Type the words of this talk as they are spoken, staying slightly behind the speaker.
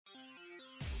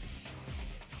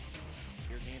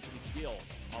Anthony Gill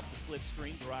off the slip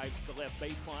screen, drives the left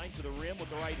baseline to the rim with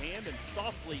the right hand and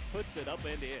softly puts it up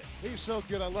and in. He's so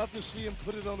good. I love to see him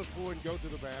put it on the floor and go to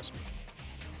the basket.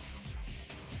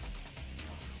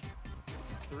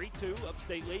 3-2,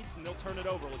 Upstate leads, and they'll turn it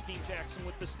over. Lakeem Jackson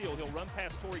with the steal. He'll run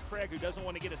past Torrey Craig, who doesn't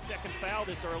want to get a second foul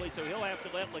this early, so he'll have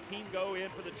to let Lakeem go in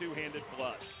for the two-handed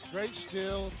flush. Great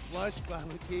steal, flush by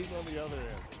Lakeem on the other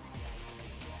end.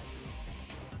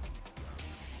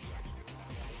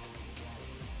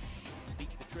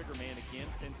 Beat the trigger man again,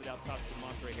 sends it out top to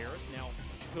Montre Harris. Now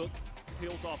Cook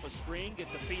peels off a screen,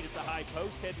 gets a feed at the high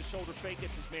post, head to shoulder fake,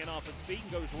 gets his man off his feet,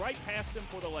 and goes right past him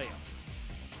for the layup.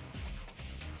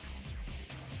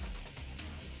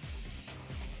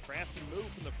 Crafty move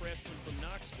from the freshman from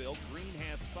Knoxville. Green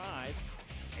has 5.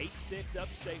 8-6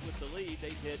 Upstate with the lead.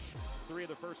 They've hit 3 of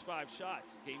their first 5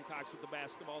 shots. Gamecocks with the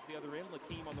basketball at the other end.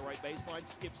 Lakeem on the right baseline,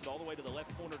 skips it all the way to the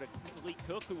left corner to Malik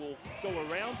Cook, who will go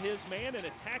around his man and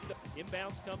attack the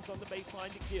inbounds. Comes on the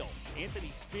baseline to Gill. Anthony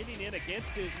spinning in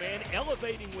against his man,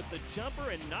 elevating with the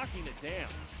jumper and knocking it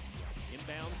down.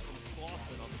 Inbounds from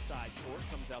Slauson on the side court.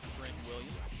 Comes out to Brenton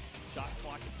Williams. Shot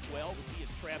clock at 12 as he is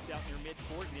trapped out near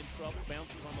midcourt and in trouble.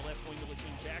 Bounces on the left wing to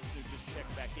Lakeem Jackson, who just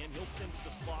checked back in. He'll send it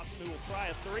to Slauson, who will try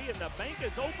a 3, and the bank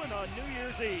is open on New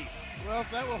Year's Eve. Well,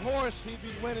 if that were Horace, he'd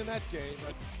be winning that game.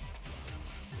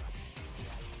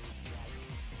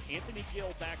 Anthony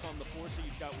Gill back on the floor, so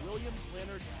you've got Williams,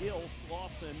 Leonard, Gill,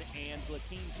 Slauson, and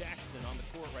Lakeem Jackson on the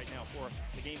court right now for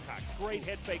the Gamecocks. Great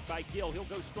head fake by Gill. He'll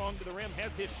go strong to the rim,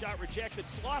 has his shot rejected.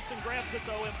 Slauson grabs it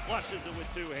though and flushes it with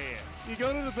 2 hands. You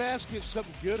go to the basket,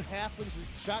 something good happens, the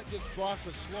shot gets blocked,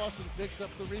 but Slauson picks up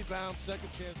the rebound, second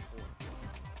chance for it.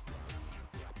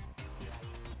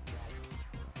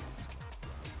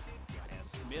 As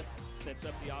Smith sets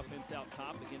up the offense out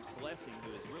top against Blessing,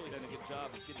 who has really done a good job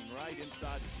of getting right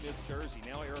inside Smith's jersey.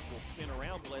 Now Eric will spin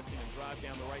around Blessing and drive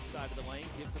down the right side of the lane,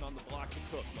 gives it on the block to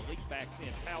Cook. Malik backs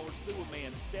in, powers through a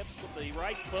man, steps with the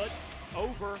right foot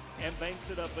over and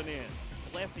banks it up and in.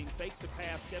 Blessing fakes a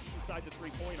pass, steps inside the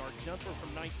three-point arc. Jumper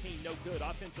from 19, no good.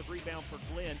 Offensive rebound for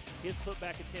Glenn. His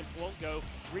putback attempt won't go.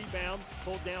 Rebound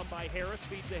pulled down by Harris,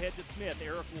 feeds ahead to Smith.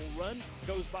 Eric will run,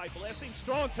 goes by Blessing,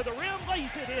 strong to the rim,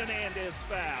 lays it in and is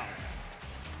fouled.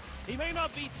 He may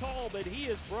not be tall, but he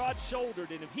is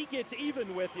broad-shouldered, and if he gets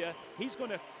even with you, he's going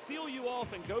to seal you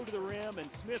off and go to the rim,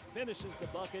 and Smith finishes the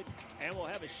bucket and will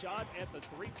have a shot at the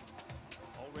 3.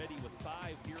 Already with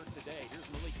 5 here today. Here's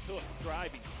Malik Cook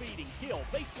driving, feeding, Gill,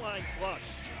 baseline flush.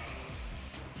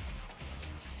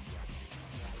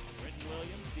 Brenton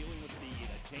Williams dealing with the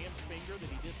jammed finger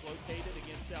that he dislocated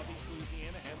against Southeast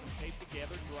Louisiana, has them taped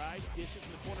together, drives, dishes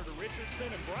in the corner to Richardson,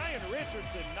 and Brian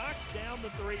Richardson knocks down the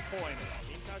three-pointer.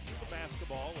 Gamecocks with the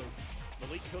basketball as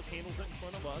Malik Cook handles it in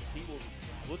front of us. He will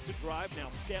look to drive, now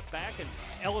step back and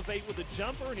elevate with a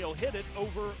jumper, and he'll hit it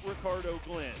over Ricardo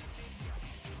Glenn.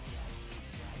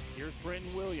 Here's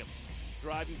Brenton Williams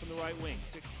driving from the right wing,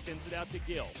 sends it out to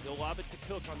Gill. He'll lob it to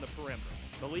Cook on the perimeter.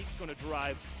 Malik's going to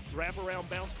drive, wrap around,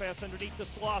 bounce pass underneath to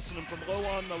Slauson, and from low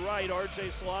on the right, R.J.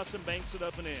 Slauson banks it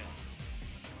up and in.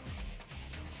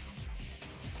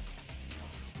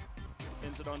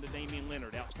 Sends it on to Damian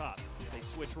Leonard out top. They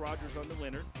switch Rogers on to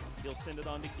Leonard. He'll send it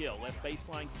on to Gill. Left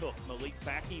baseline Cook. Malik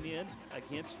backing in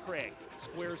against Craig.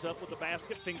 Squares up with the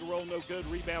basket. Finger roll no good.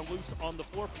 Rebound loose on the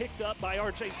floor. Picked up by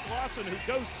R.J. Slauson,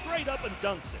 who goes straight up and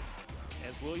dunks it.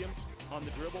 As Williams on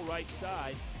the dribble right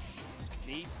side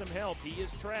needs some help. He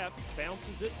is trapped.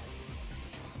 Bounces it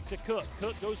to Cook.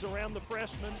 Cook goes around the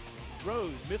freshman. Rose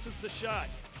misses the shot.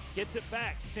 Gets it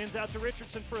back, sends out to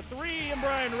Richardson for a 3, and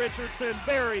Brian Richardson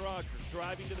buried. Rogers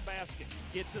driving to the basket,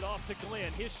 gets it off to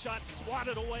Glenn. His shot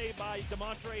swatted away by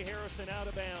DeMontre Harrison out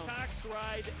of bounds. Cox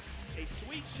ride a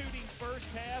sweet shooting first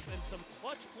half and some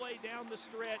clutch play down the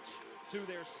stretch to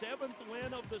their 7th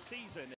win of the season.